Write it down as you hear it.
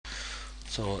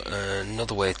So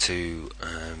another way to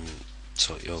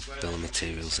sort your bill of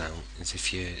materials out is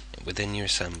if you, within your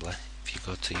assembly, if you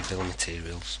go to your bill of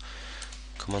materials,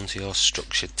 come onto your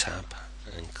structured tab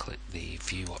and click the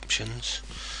view options.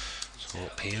 So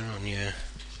up here on your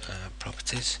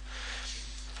properties,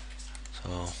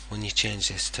 so when you change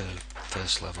this to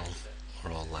first level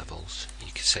or all levels,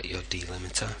 you can set your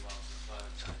delimiter,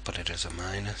 so put it as a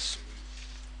minus,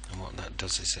 and what that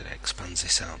does is it expands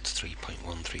this out to 3.1,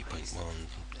 3.1,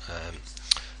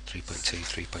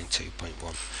 3.2,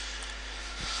 3.2.1.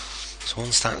 So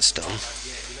once that's done,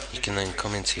 you can then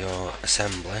come into your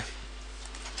assembly,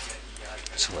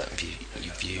 select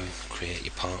your view, create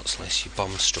your parts list. Your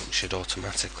BOM structured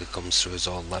automatically comes through as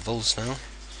all levels now.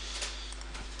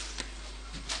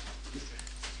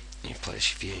 You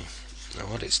place your view. Now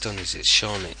what it's done is it's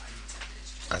shown it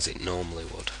as it normally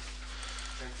would.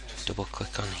 Double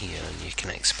click on here and you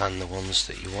can expand the ones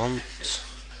that you want.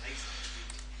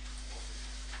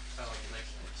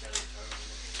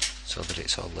 So that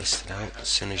it's all listed out. As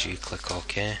soon as you click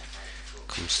OK, it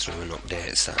comes through and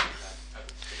updates that.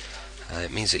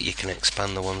 It means that you can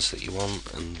expand the ones that you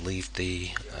want and leave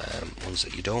the ones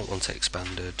that you don't want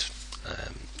expanded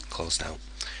closed out.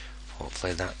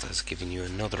 Hopefully that has given you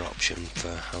another option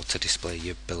for how to display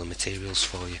your bill of materials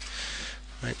for you.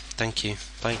 Right, thank you.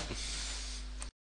 Bye.